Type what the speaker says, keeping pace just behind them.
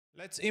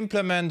Let's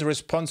implement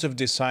responsive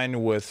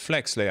design with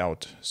Flex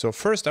layout. So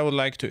first I would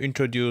like to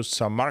introduce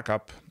some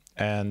markup,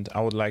 and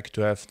I would like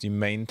to have the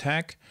main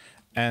tag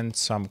and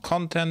some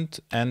content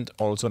and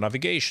also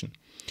navigation.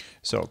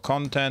 So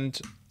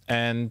content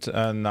and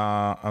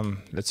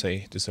let's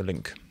say this is a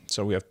link.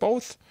 So we have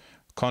both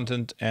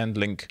content and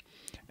link.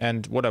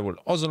 And what I would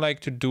also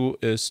like to do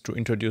is to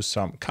introduce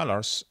some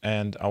colors,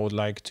 and I would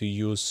like to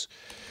use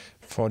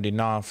for the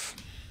nav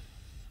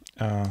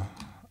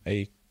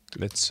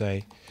let's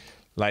say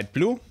light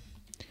blue,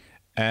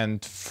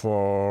 and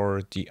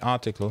for the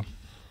article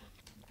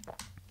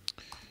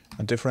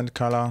a different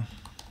color,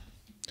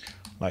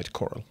 light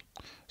coral.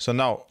 So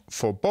now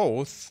for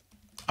both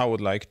I would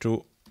like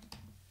to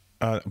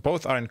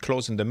both are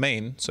enclosed in the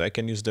main, so I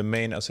can use the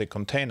main as a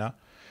container.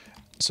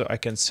 So I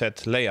can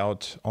set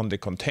layout on the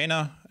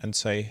container and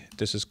say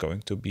this is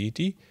going to be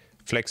the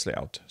Flex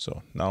layout.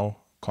 So now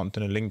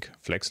content and link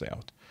Flex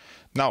layout.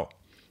 Now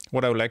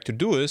what I would like to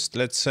do is,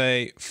 let's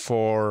say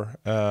for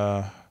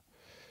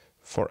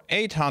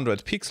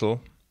 800 pixel,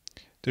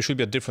 there should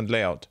be a different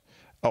layout,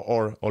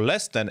 or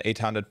less than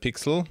 800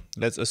 pixel.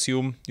 Let's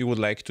assume you would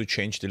like to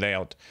change the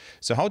layout.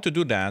 So how to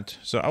do that?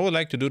 So I would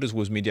like to do this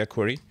with media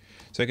query.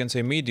 So I can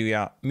say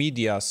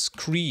media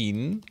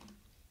screen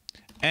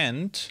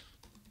and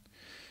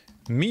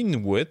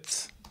mean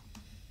width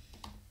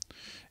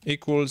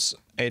equals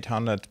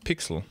 800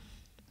 pixel.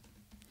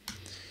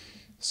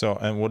 So,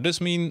 and what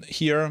this means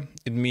here,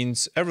 it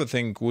means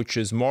everything which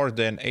is more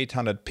than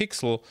 800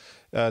 pixel,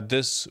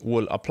 this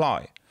will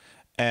apply.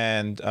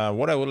 And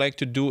what I would like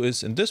to do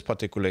is, in this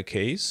particular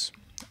case,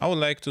 I would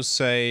like to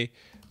say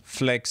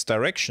flex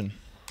direction.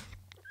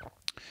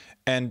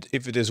 And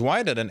if it is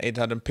wider than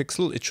 800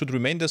 pixel, it should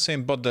remain the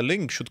same, but the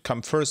link should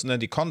come first and then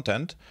the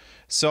content.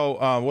 So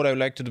what I would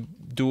like to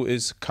do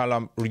is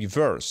column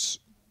reverse.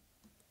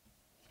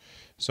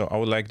 So I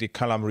would like the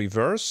column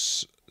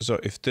reverse. So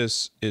if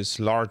this is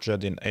larger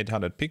than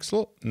 800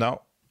 pixel,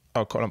 now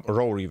column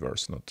row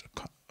reverse, not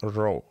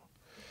row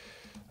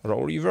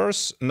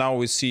reverse. Now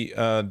we see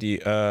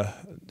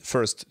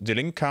first the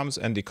link comes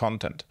and the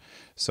content.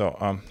 So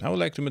I would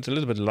like to make it a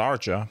little bit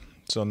larger.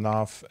 So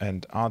nav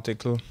and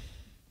article,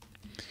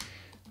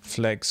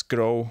 flex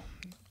grow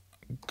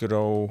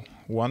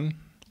 1.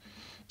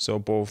 So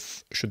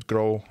both should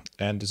grow,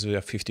 and this is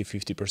a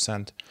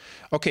 50-50%.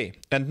 Okay,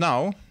 and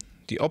now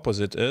the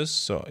opposite is,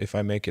 so if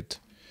I make it,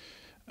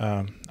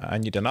 I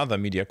need another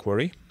media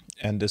query,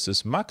 and this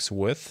is max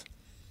width,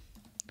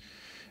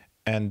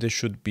 and this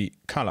should be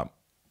column.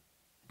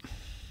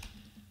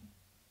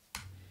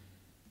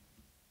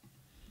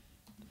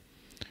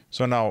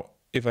 So now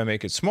if I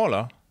make it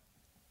smaller,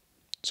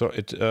 so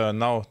it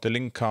now the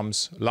link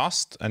comes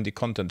last and the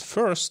content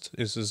first.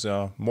 This is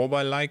a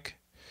mobile-like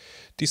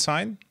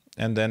design,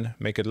 and then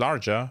make it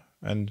larger,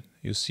 and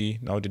you see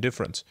now the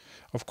difference.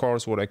 Of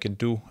course, what I can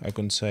do, I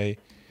can say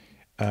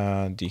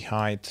the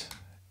height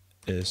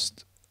is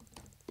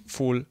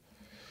full,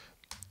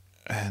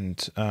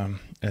 and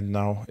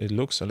now it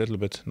looks a little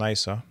bit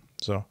nicer.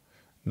 So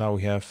now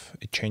we have,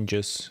 it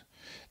changes,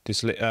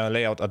 this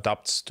layout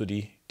adapts to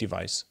the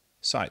device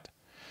side.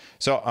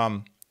 So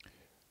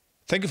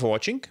thank you for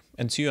watching,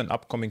 and see you on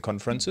upcoming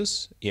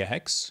conferences,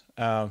 EHEX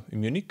in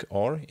Munich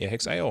or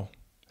EHEX.io.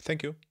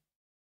 Thank you.